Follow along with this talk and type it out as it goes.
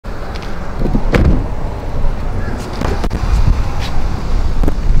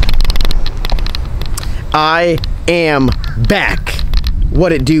I am back.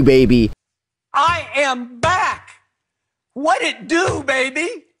 What it do, baby? I am back. What it do,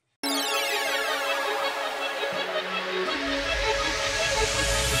 baby?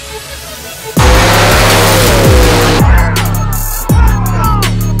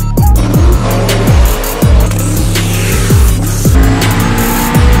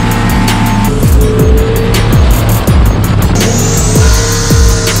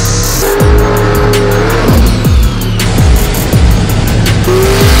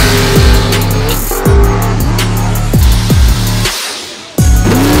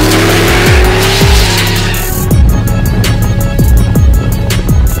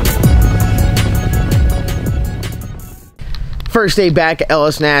 First day back at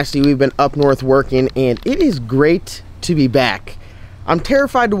LS Nasty. We've been up north working, and it is great to be back. I'm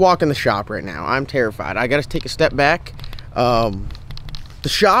terrified to walk in the shop right now. I'm terrified. I gotta take a step back. The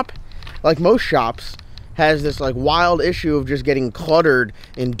shop, like most shops, has this like wild issue of just getting cluttered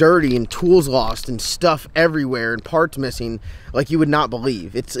and dirty and tools lost and stuff everywhere and parts missing like you would not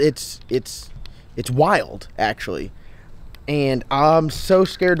believe. It's wild, actually. And I'm so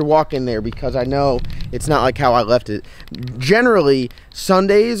scared to walk in there because I know it's not like how I left it. Generally,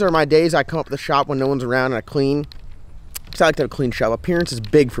 Sundays are my days I come up to the shop when no one's around and I clean. Because I like to have a clean shop. Appearance is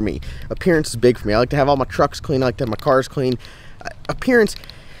big for me. Appearance is big for me. I like to have all my trucks clean. I like to have my cars clean. Appearance.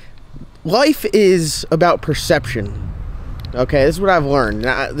 Life is about perception. Okay, this is what I've learned.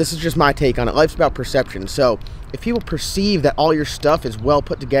 Now, this is just my take on it. Life's about perception. So if people perceive that all your stuff is well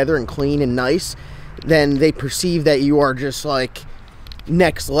put together and clean and nice, then they perceive that you are just like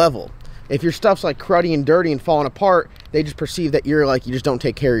next level. If your stuff's like cruddy and dirty and falling apart, they just perceive that you're like, you just don't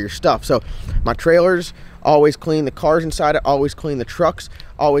take care of your stuff. So my trailers always clean, the cars inside it always clean, the trucks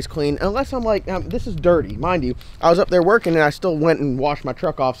always clean, unless I'm like, this is dirty. Mind you, I was up there working and I still went and washed my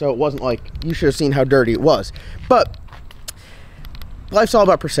truck off, so it wasn't like, you should have seen how dirty it was. But life's all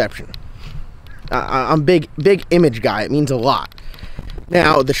about perception. I'm big image guy. It means a lot.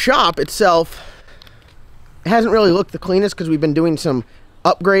 Now the shop itself hasn't really looked the cleanest because we've been doing some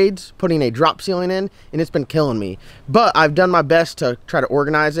upgrades, putting a drop ceiling in, and it's been killing me. But I've done my best to try to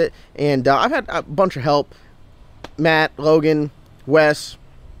organize it, and I've had a bunch of help. Matt, Logan, Wes,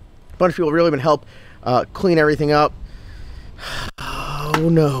 a bunch of people have really been help clean everything up. Oh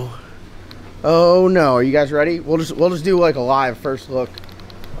no. Oh no. Are you guys ready? We'll just do like a live first look.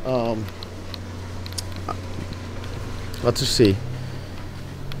 Let's just see.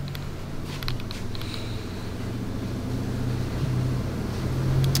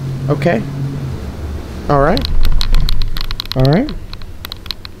 Okay. All right.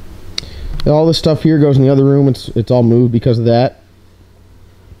 All this stuff here goes in the other room. It's all moved because of that.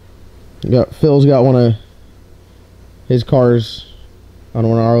 Phil's got one of his cars on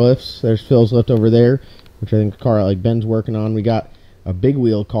one of our lifts. There's Phil's lift over there, which I think the car like Ben's working on. We got a big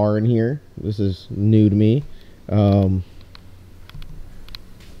wheel car in here. This is new to me.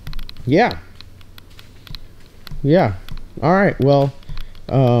 Yeah. All right. Well.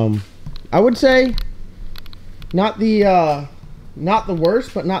 I would say not the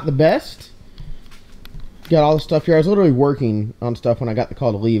worst, but not the best. Got all the stuff here. I was literally working on stuff when I got the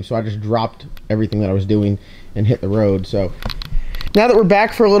call to leave, so I just dropped everything that I was doing and hit the road. So now that we're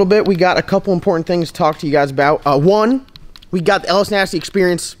back for a little bit, we got a couple important things to talk to you guys about. One, we got the LS Nasty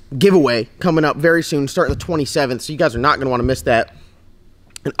Experience giveaway coming up very soon, starting the 27th, so you guys are not going to want to miss that.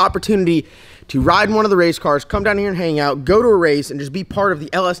 An opportunity to ride in one of the race cars, come down here and hang out, go to a race, and just be part of the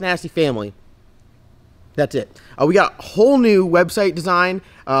LS Nasty family. That's it. We got a whole new website design.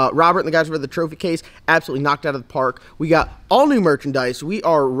 Robert and the guys over at the trophy case absolutely knocked out of the park. We got all new merchandise. We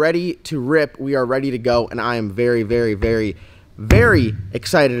are ready to rip. We are ready to go, and I am very, very, very, very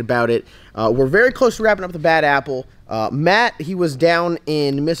excited about it. We're very close to wrapping up the Bad Apple. Matt, he was down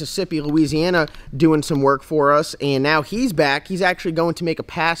in Mississippi, Louisiana, doing some work for us, and now he's back. He's actually going to make a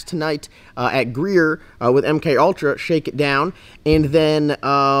pass tonight at Greer with MK Ultra, Shake It Down, and then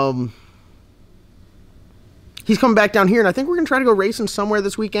he's coming back down here, and I think we're going to try to go racing somewhere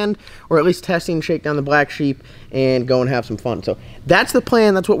this weekend, or at least testing, shake down the Black Sheep, and go and have some fun. So that's the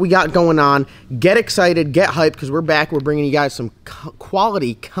plan. That's what we got going on. Get excited. Get hyped, because we're back. We're bringing you guys some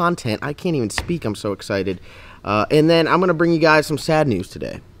quality content. I can't even speak. I'm so excited. And then I'm going to bring you guys some sad news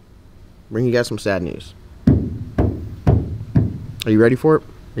today. Bring you guys some sad news. Are you ready for it?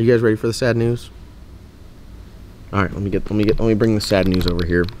 Are you guys ready for the sad news? All right, let me bring the sad news over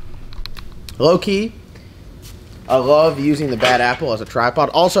here. Low key, I love using the Bad Apple as a tripod.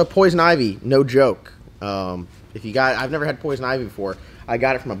 Also, poison ivy, no joke. If you guys, I've never had poison ivy before. I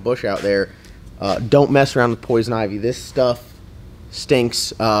got it from a bush out there. Don't mess around with poison ivy. This stuff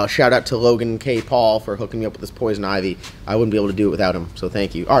stinks. Shout out to Logan K. Paul for hooking me up with this poison ivy. I wouldn't be able to do it without him, so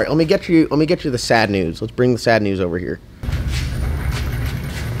thank you. All right, let me get you the sad news. Let's bring the sad news over here.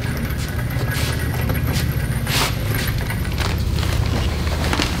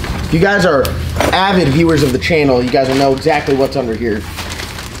 If you guys are avid viewers of the channel, you guys will know exactly what's under here.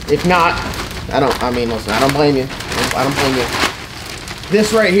 If not, listen, I don't blame you. I don't blame you.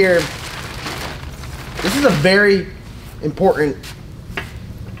 This right here, this is a very important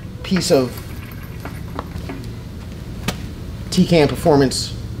piece of TCAM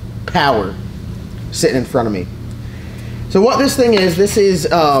performance power sitting in front of me. So what this thing is, this is,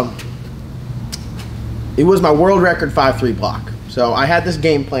 it was my world record 5.3 block. So I had this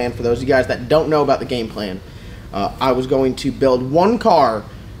game plan. For those of you guys that don't know about the game plan, I was going to build one car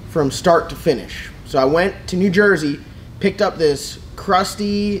from start to finish. So I went to New Jersey, picked up this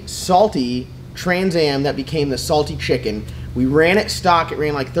crusty, salty Trans Am that became the Salty Chicken. We ran it stock. It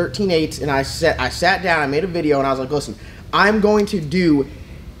ran like 13/8, and I sat down, I made a video, and I was like, listen, I'm going to do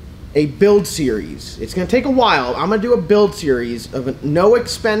a build series. It's going to take a while. I'm going to do a build series of no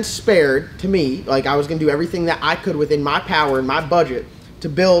expense spared to me. Like, I was going to do everything that I could within my power and my budget to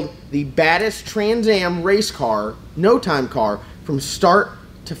build the baddest Trans Am race car, no time car, from start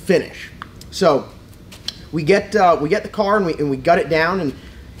to finish. So we get the car and we gut it down, and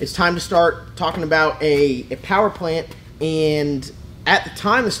it's time to start talking about a power plant. And at the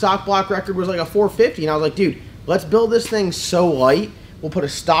time, the stock block record was like a 450, and I was like, dude, let's build this thing so light. We'll put a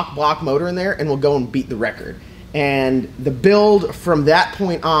stock block motor in there, and we'll go and beat the record. And the build from that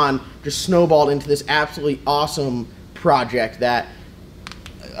point on just snowballed into this absolutely awesome project that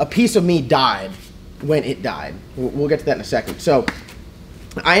a piece of me died when it died. We'll get to that in a second. So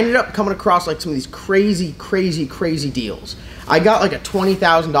I ended up coming across like some of these crazy deals. I got like a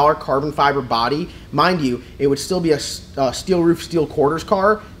 $20,000 carbon fiber body. Mind you, it would still be a steel roof, steel quarters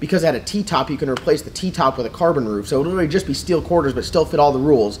car, because it had a T-top. You can replace the T-top with a carbon roof. So it would literally just be steel quarters, but still fit all the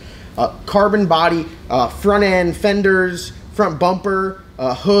rules. Carbon body, front end, fenders, front bumper,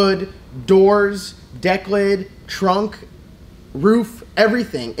 hood, doors, deck lid, trunk, roof,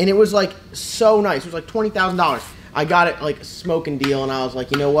 everything. And it was like so nice. It was like $20,000. I got it like a smoking deal, and I was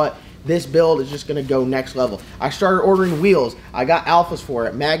like, you know what? This build is just going to go next level. I started ordering wheels. I got alphas for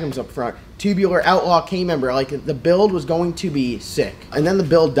it, magnums up front, tubular outlaw K-member. Like, the build was going to be sick. And then the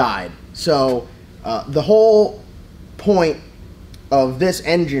build died. So the whole point of this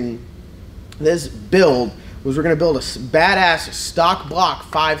engine, this build, was we're going to build a badass stock block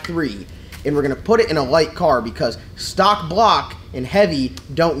 5.3, and we're going to put it in a light car, because stock block and heavy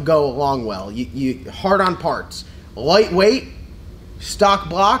don't go along well. You hard on parts. Lightweight, stock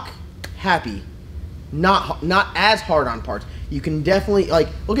block, happy. Not as hard on parts. You can definitely, like,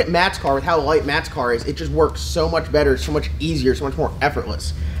 look at Matt's car with how light Matt's car is. It just works so much better, so much easier, so much more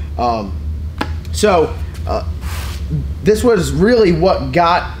effortless. This was really what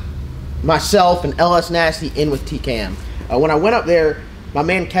got myself and LS Nasty in with TCAM. When I went up there, my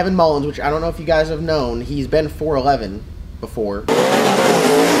man Kevin Mullins, which I don't know if you guys have known, he's been 411 before.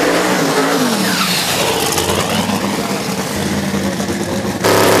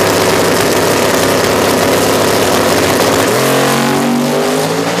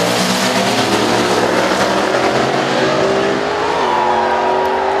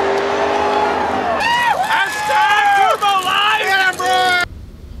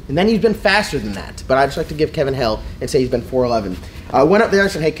 And then he's been faster than that. But I just like to give Kevin hell and say he's been 411. I went up there and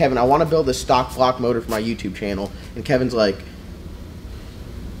said, hey, Kevin, I want to build this stock block motor for my YouTube channel. And Kevin's like,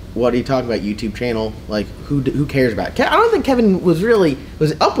 what are you talking about, YouTube channel? Like, who cares about it? I don't think Kevin was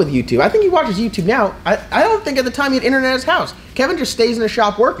up with YouTube. I think he watches YouTube now. I don't think at the time he had internet at his house. Kevin just stays in his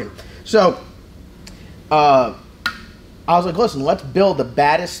shop working. So I was like, listen, let's build the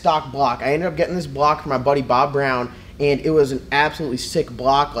baddest stock block. I ended up getting this block from my buddy Bob Brown, and it was an absolutely sick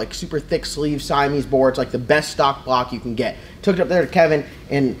block, like super thick sleeve Siamese boards, like the best stock block you can get. Took it up there to Kevin,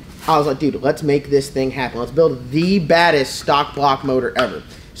 and I was like, dude, let's make this thing happen. Let's build the baddest stock block motor ever.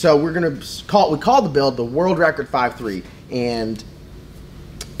 So we called the build the world record 5.3, and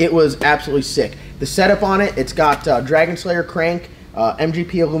it was absolutely sick. The setup on it, it's got Dragon Slayer crank,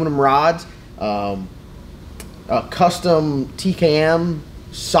 MGP aluminum rods, a custom TKM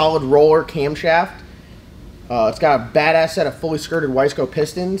solid roller camshaft. It's got a badass set of fully skirted Wiseco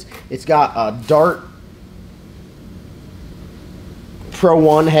pistons. It's got Dart Pro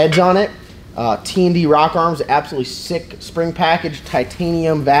 1 heads on it. T&D rock arms, absolutely sick spring package,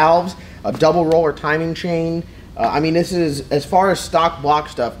 titanium valves, a double roller timing chain. I mean, this is, as far as stock block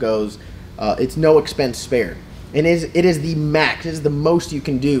stuff goes, it's no expense spared. And it is the max. It is the most you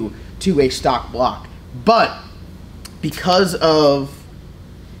can do to a stock block. But because of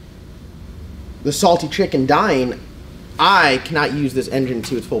the salty chicken dying, I cannot use this engine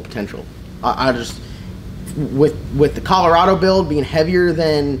to its full potential. I just, with the Colorado build being heavier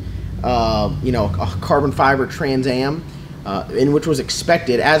than you know, a carbon fiber Trans Am, in which was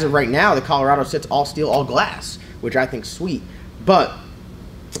expected. As of right now, the Colorado sits all steel, all glass, which I think is sweet. But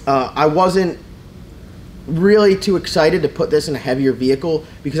I wasn't really too excited to put this in a heavier vehicle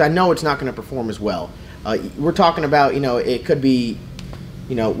because I know it's not going to perform as well. We're talking about, you know, it could be,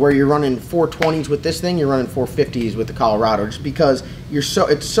 you know, where you're running 420s with this thing, you're running 450s with the Colorado, just because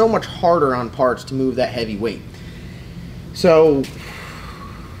it's so much harder on parts to move that heavy weight. So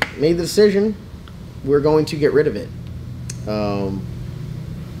made the decision, we're going to get rid of it. We're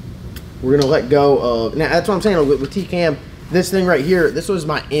going to let go of, now that's what I'm saying with TCAM. This thing right here, this was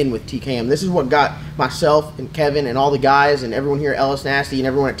my in with TCAM. This is what got myself and Kevin and all the guys and everyone here at LS Nasty and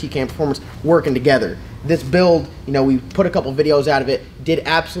everyone at TCAM Performance working together. This build, you know, we put a couple videos out of it, did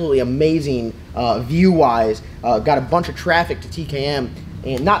absolutely amazing view-wise, got a bunch of traffic to TKM,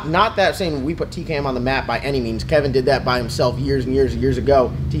 and not that saying we put TKM on the map by any means. Kevin did that by himself years and years and years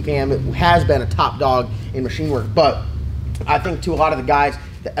ago. TKM has been a top dog in machine work, but I think to a lot of the guys,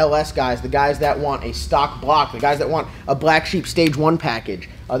 the LS guys, the guys that want a stock block, the guys that want a Black Sheep Stage 1 package,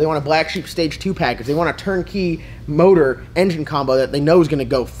 they want a Black Sheep Stage 2 package, they want a turnkey motor engine combo that they know is going to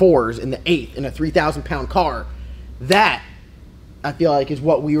go 4s in the 8th in a 3,000-pound car. That, I feel like, is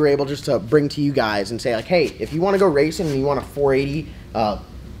what we were able just to bring to you guys and say, like, hey, if you want to go racing and you want a 480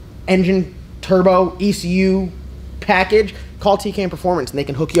 engine, turbo, ECU package, call TKM Performance and they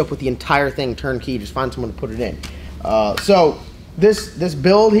can hook you up with the entire thing turnkey. Just find someone to put it in. So this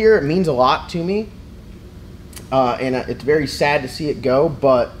build here, it means a lot to me, and it's very sad to see it go,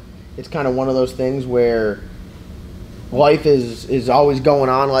 but it's kind of one of those things where life is always going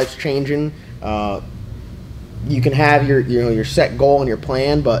on, life's changing. You can have your set goal and your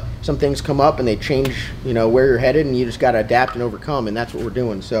plan, but some things come up and they change, you know, where you're headed, and you just got to adapt and overcome, and that's what we're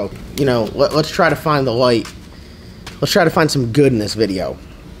doing. So, you know, let's try to find the light. Let's try to find some good in this video.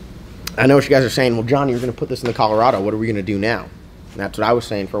 I know what you guys are saying, well, Johnny, you're going to put this in the Colorado. What are we going to do now? And that's what I was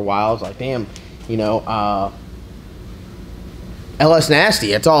saying for a while. I was like, damn, you know, LS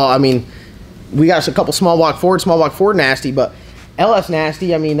Nasty. That's all. I mean, we got a couple small block Ford nasty, but LS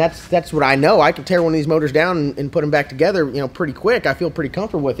Nasty, I mean, that's what I know. I can tear one of these motors down and put them back together, you know, pretty quick. I feel pretty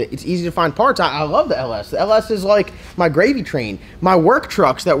comfortable with it. It's easy to find parts. I love the LS. The LS is like my gravy train. My work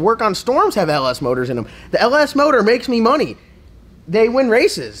trucks that work on storms have LS motors in them. The LS motor makes me money. They win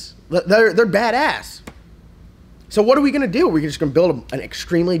races. They're badass. So what are we going to do? We're just going to build an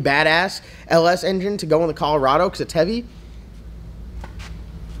extremely badass LS engine to go in the Colorado because it's heavy?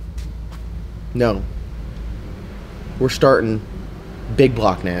 No. We're starting big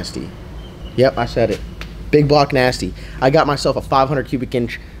block nasty. Yep, I said it. Big block nasty. I got myself a 500 cubic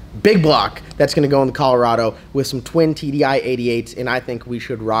inch big block that's going to go in the Colorado with some twin TDI 88s, and I think we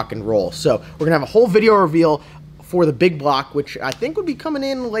should rock and roll. So we're going to have a whole video reveal for the big block, which I think would be coming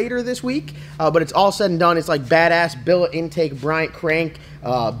in later this week, but it's all said and done. It's like badass billet intake, Bryant crank,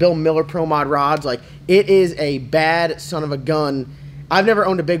 Bill Miller Pro Mod rods. Like, it is a bad son of a gun. I've never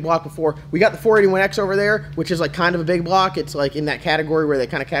owned a big block before. We got the 481X over there, which is like kind of a big block. It's like in that category where they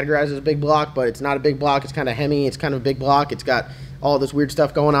kind of categorize it as a big block, but it's not a big block. It's kind of Hemi. It's kind of a big block. It's got all this weird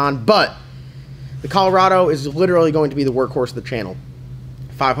stuff going on, but the Colorado is literally going to be the workhorse of the channel.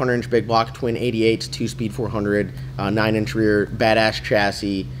 500-inch big block, twin 88s, 2-speed 400, 9-inch rear, badass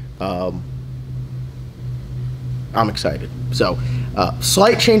chassis. I'm excited. So,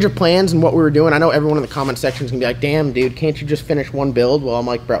 slight change of plans in what we were doing. I know everyone in the comment section is going to be like, damn, dude, can't you just finish one build? Well, I'm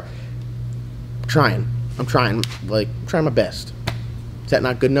like, bro, I'm trying. Like, I'm trying my best. Is that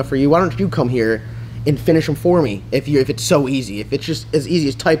not good enough for you? Why don't you come here and finish them for me if it's so easy? If it's just as easy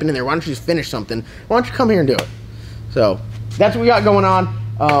as typing in there, why don't you just finish something? Why don't you come here and do it? So, that's what we got going on.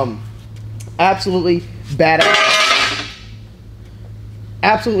 Absolutely badass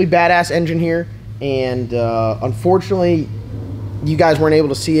engine here, and unfortunately you guys weren't able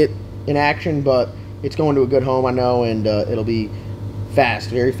to see it in action, but it's going to a good home, I know, and it'll be fast,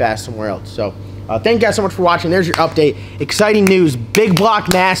 very fast somewhere else. So thank you guys so much for watching. There's your update. Exciting news, big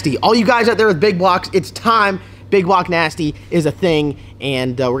block nasty. All you guys out there with big blocks, it's time. Big block nasty is a thing,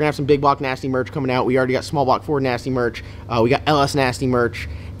 and we're gonna have some big block nasty merch coming out. We already got small block Ford nasty merch. We got LS nasty merch,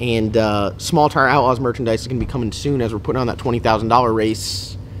 and Small Tire Outlaws merchandise is gonna be coming soon as we're putting on that $20,000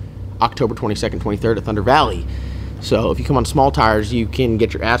 race October 22nd, 23rd at Thunder Valley. So if you come on Small Tires, you can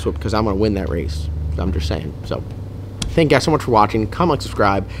get your ass whooped because I'm gonna win that race. I'm just saying. So thank you guys so much for watching. Comment, like,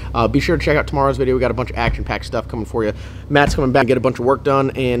 subscribe. Be sure to check out tomorrow's video. We got a bunch of action-packed stuff coming for you. Matt's coming back, get a bunch of work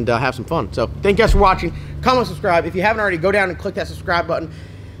done, and have some fun. So thank you guys for watching. Comment, subscribe. If you haven't already, go down and click that subscribe button.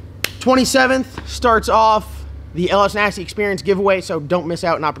 27th starts off the LS Nasty Experience giveaway, so don't miss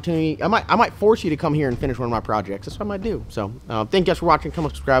out an opportunity. I might force you to come here and finish one of my projects. That's what I might do. So thank you guys for watching.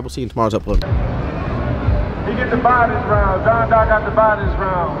 Comment, subscribe. We'll see you in tomorrow's upload. He get to buy this round. John Doc got to buy this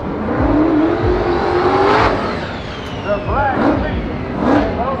round. The Black Sheep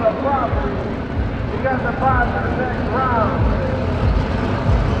on the property. He got to buy for the next round.